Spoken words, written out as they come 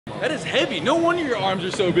That is heavy. No wonder your arms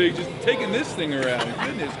are so big just taking this thing around.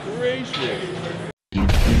 Goodness gracious.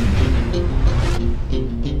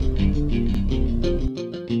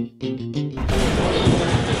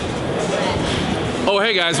 Oh,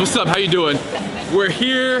 hey guys, what's up? How you doing? We're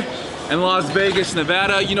here in Las Vegas,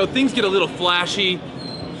 Nevada. You know, things get a little flashy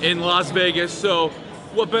in Las Vegas, so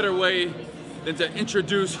what better way than to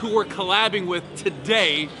introduce who we're collabing with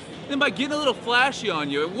today than by getting a little flashy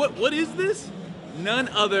on you. What is this? None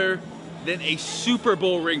other than a Super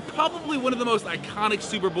Bowl ring, probably one of the most iconic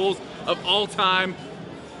Super Bowls of all time.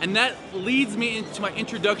 And that leads me into my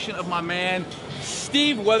introduction of my man,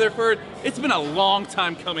 Steve Weatherford. It's been a long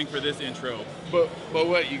time coming for this intro. But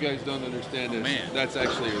what you guys don't understand is that's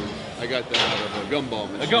actually, I got that out of a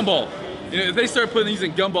gumball machine. A gumball. You know, if they start putting these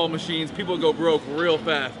in gumball machines, people go broke real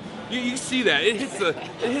fast. You see that, it hits the,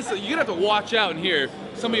 you're gonna have to watch out in here.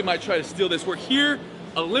 Somebody might try to steal this. We're here,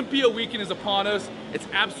 Olympia weekend is upon us. It's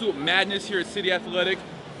absolute madness here at City Athletic,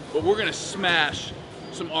 but we're gonna smash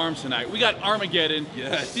some arms tonight. We got Armageddon,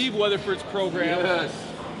 Steve Weatherford's program. Yes.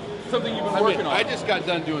 Something you've been working on. I just got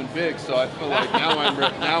done doing big, so I feel like now I'm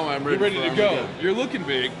ready. You're ready to go. You're looking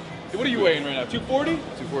big. What are you weighing right now? 240?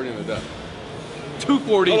 240 in the depth.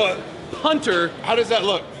 240. Hold on. Punter. How does that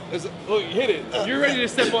look? Look, hit it. You're ready to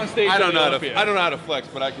step on stage. I don't know how to flex,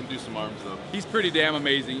 but I can do some arms though. He's pretty damn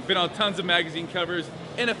amazing. Been on tons of magazine covers.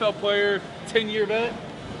 NFL player, 10-year vet.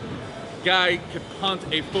 Guy could punt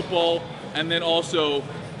a football, and then also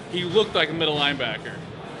he looked like a middle linebacker.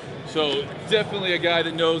 So definitely a guy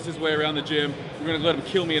that knows his way around the gym. We're gonna let him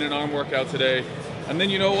kill me in an arm workout today. And then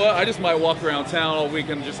you know what? I just might walk around town all week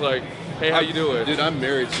and just like, hey, how you doing? Dude, I'm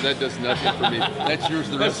married, so that does nothing for me. That's yours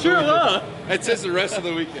the rest of the weekend. Huh? That's just the rest of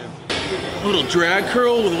the weekend. A little drag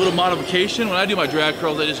curl with a little modification. When I do my drag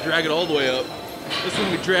curls, I just drag it all the way up. This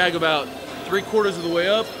one we drag about 3/4 of the way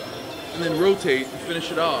up and then rotate and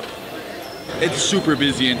finish it off. It's super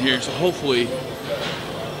busy in here, so hopefully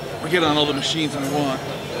we get on all the machines we want.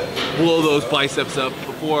 Blow those biceps up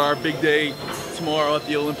before our big day tomorrow at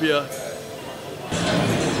the Olympia.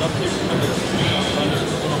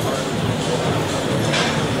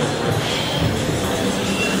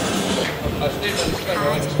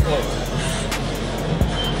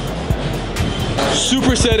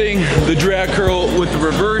 Supersetting the drag curl with the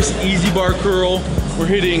reverse easy bar curl. We're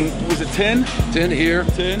hitting, was it 10? 10 here,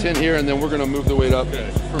 10 here, and then we're gonna move the weight up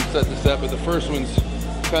from set to set. But the first one's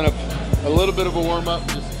kind of a little bit of a warm up,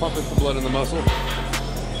 just pumping some blood in the muscle.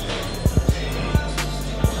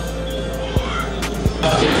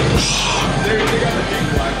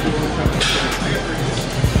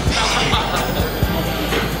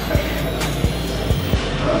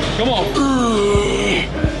 Come on.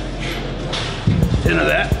 10 of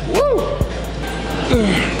that. Woo!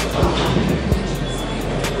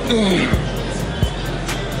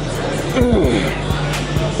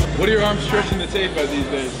 What are your arms stretching the tape by these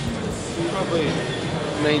days? Probably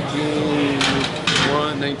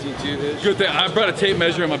 19.1, 19.2-ish. Good thing I brought a tape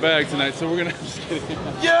measure in my bag tonight, so we're gonna. Just kidding.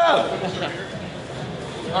 Yeah.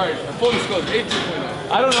 All right, full disclosure,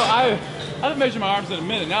 18.9. I don't know. I haven't measured my arms in a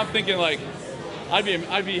minute. Now I'm thinking like, I'd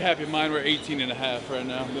be happy if mine were 18.5 right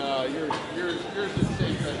now. No, you're just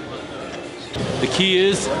safe. The key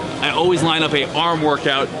is I always line up a arm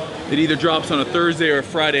workout that either drops on a Thursday or a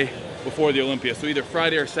Friday before the Olympia. So either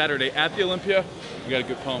Friday or Saturday at the Olympia, you got a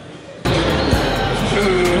good pump.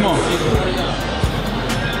 Come on.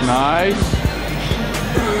 Nice.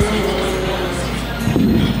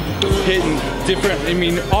 Hitting different, I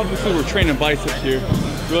mean, obviously we're training biceps here.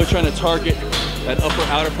 Really trying to target that upper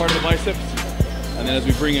outer part of the biceps. And then as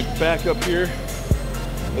we bring it back up here.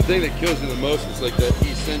 The thing that kills you the most is like that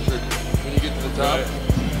eccentric when you get to the top. Right.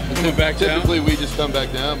 Coming back Typically down. we just come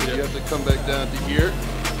back down, but you have to come back down to here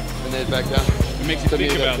and then back down. It makes you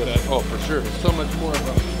think about that. Oh, for sure. It's so much more of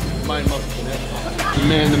a mind muscle connection. The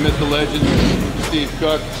man, the myth, the legend, Steve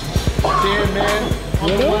Cook. Damn man. On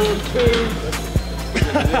the 1 and 2. Get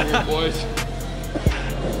it in here, boys.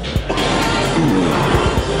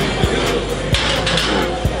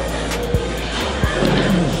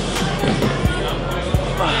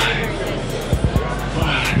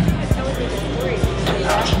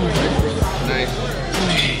 Nice.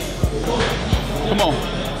 Come on.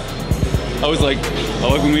 I like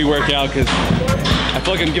when we work out because I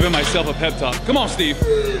feel like I'm giving myself a pep talk. Come on, Steve.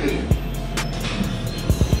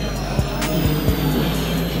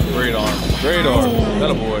 Great arm. Great arm.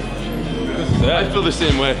 That a boy. I feel the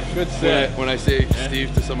same way. Good set. When I say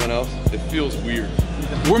Steve to someone else, it feels weird.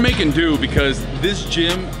 We're making do because this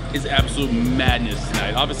gym is absolute madness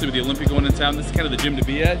tonight. Obviously with the Olympic going in town, this is kind of the gym to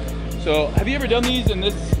be at. So have you ever done these in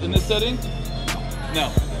this setting?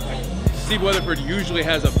 No. Steve Weatherford usually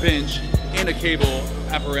has a bench and a cable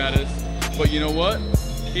apparatus, but you know what?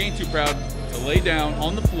 He ain't too proud to lay down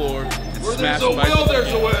on the floor and smash there's a will,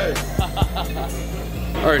 there's a way.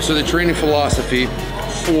 All right, so the training philosophy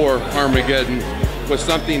for Armageddon was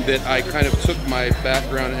something that I kind of took my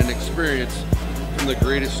background and experience from the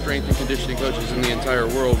greatest strength and conditioning coaches in the entire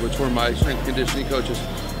world, which were my strength and conditioning coaches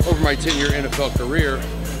over my 10-year NFL career,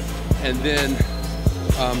 and then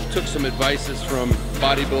took some advices from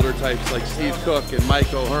bodybuilder types like Steve Cook and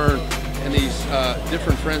Mike O'Hearn and these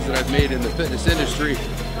different friends that I've made in the fitness industry,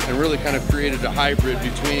 and really kind of created a hybrid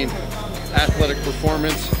between athletic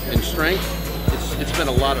performance and strength. It's been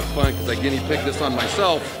a lot of fun because I guinea pigged this on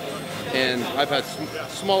myself, and I've had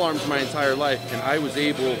small arms my entire life, and I was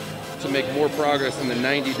able to make more progress in the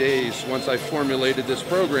 90 days once I formulated this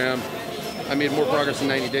program. I made more progress in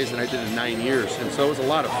 90 days than I did in 9 years. And so it was a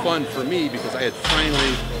lot of fun for me because I had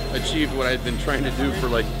finally achieved what I had been trying to do for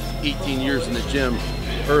like 18 years in the gym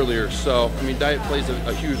earlier. So, I mean, diet plays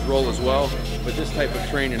a huge role as well, but this type of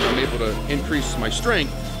training, I'm able to increase my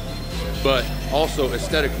strength, but also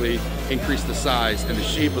aesthetically increase the size and the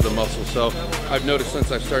shape of the muscle. So I've noticed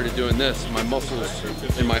since I've started doing this, my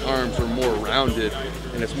muscles in my arms are more rounded,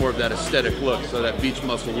 and it's more of that aesthetic look, so that beach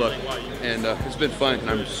muscle look. And it's been fun, and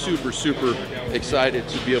I'm super, super excited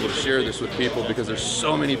to be able to share this with people because there's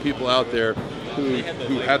so many people out there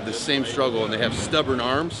who have the same struggle, and they have stubborn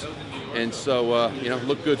arms. And so, you know,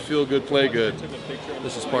 look good, feel good, play good.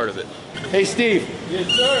 This is part of it. Hey, Steve. Yes,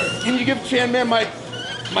 sir. Can you give Chan Man my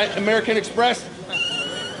American Express?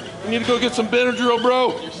 I need to go get some Benadryl,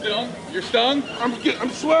 bro. You're stung? You're stung?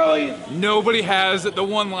 I'm swelling. Nobody has the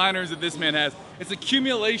one-liners that this man has. It's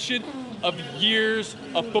accumulation of years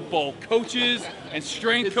of football coaches and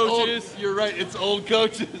strength coaches. You're right, it's old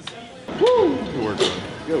coaches. Woo! Good work.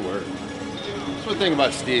 Good work. That's one thing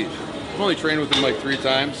about Steve. I've only trained with him like 3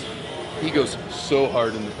 times. He goes so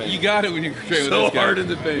hard in the paint. You got it when you train with so this guy. hard in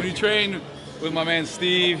the paint. When you train with my man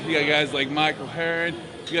Steve, you got guys like Michael Heron.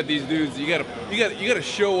 You got these dudes. You gotta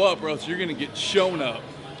show up, or else you're gonna get shown up.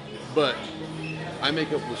 But I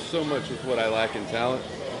make up with so much with what I lack in talent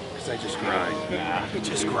because I just grind. Nah, it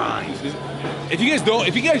just grinds. If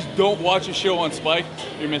you guys don't watch a show on Spike,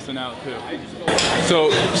 you're missing out too.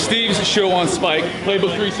 So Steve's show on Spike,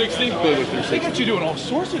 Playbook 360. Playbook 360. They got you doing all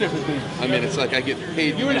sorts of different things. I mean, it's like I get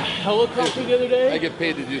paid. You were in a helicopter the other day. I get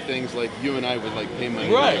paid to do things like you and I would like pay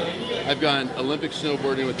money. Right. I've gone Olympic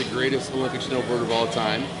snowboarding with the greatest Olympic snowboarder of all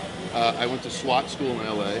time. I went to SWAT school in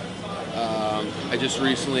LA. I just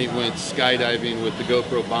recently went skydiving with the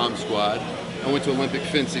GoPro Bomb Squad. I went to Olympic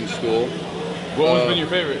fencing school. What was been your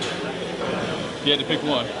favorite? If you had to pick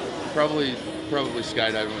one. Probably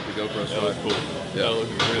skydiving with the GoPro Squad. That was cool. Yeah. That was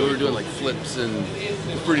really we were doing like flips, and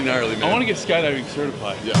it's pretty gnarly, man. I want to get skydiving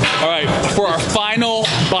certified. Yeah. All right, for our final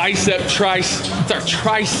bicep it's our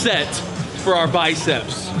tricep for our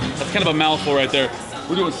biceps. That's kind of a mouthful right there.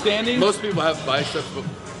 We're doing standing. Most people have biceps,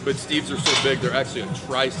 but Steve's are so big, they're actually a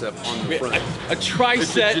tricep on the front. A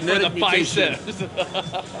tricep for the mutation. biceps.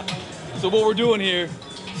 So what we're doing here,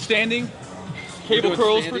 standing, cable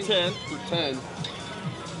curls for 10. For 10.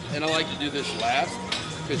 And I like to do this last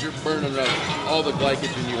because you're burning up all the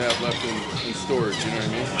glycogen you have left in storage, you know what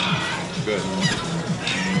I mean? Good.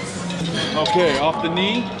 Okay, off the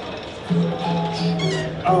knee.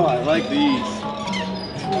 Oh, I like these.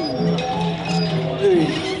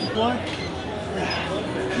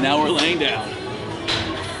 1. Now we're laying down.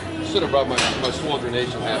 Should have brought my Swolder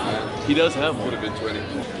Nation hat, man. He does have one. Would have been 20.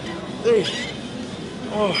 3.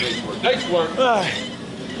 Oh, Nice work.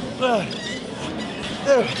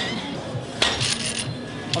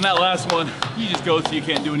 On that last one, you just go till you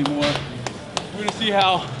can't do anymore. We're gonna see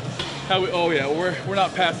how we. Oh yeah, we're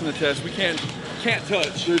not passing the test. We can't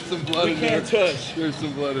touch. There's some blood in there. We can't touch. There's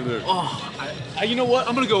some blood in there. Oh, you know what?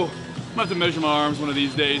 I'm gonna have to measure my arms one of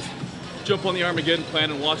these days. Jump on the Armageddon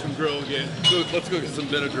plan and watch them grow again. Let's go get some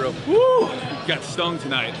Benadryl. Woo! Got stung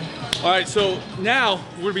tonight. All right, so now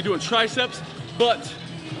we're gonna be doing triceps, but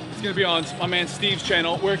it's gonna be on my man Steve's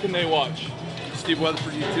channel. Where can they watch? Steve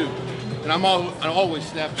Weatherford YouTube. And I'm always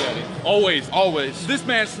Snapchatting. Always. This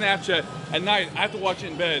man's Snapchat at night. I have to watch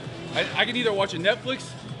it in bed. I can either watch it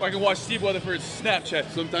Netflix or I can watch Steve Weatherford's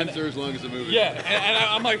Snapchat. Sometimes they're as long as the movie. Yeah, and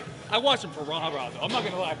I'm like, I watch him for rah-rah though. I'm not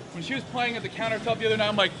gonna lie. When she was playing at the countertop the other night,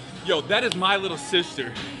 I'm like, yo, that is my little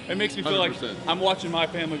sister. It makes me feel 100%. like I'm watching my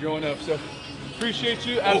family growing up. So appreciate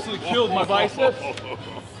you. Absolutely killed my biceps.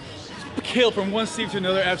 Killed from one Steve to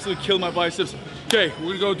another. Absolutely killed my biceps. Okay,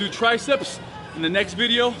 we're gonna go do triceps. In the next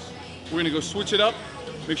video, we're gonna go switch it up.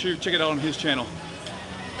 Make sure you check it out on his channel.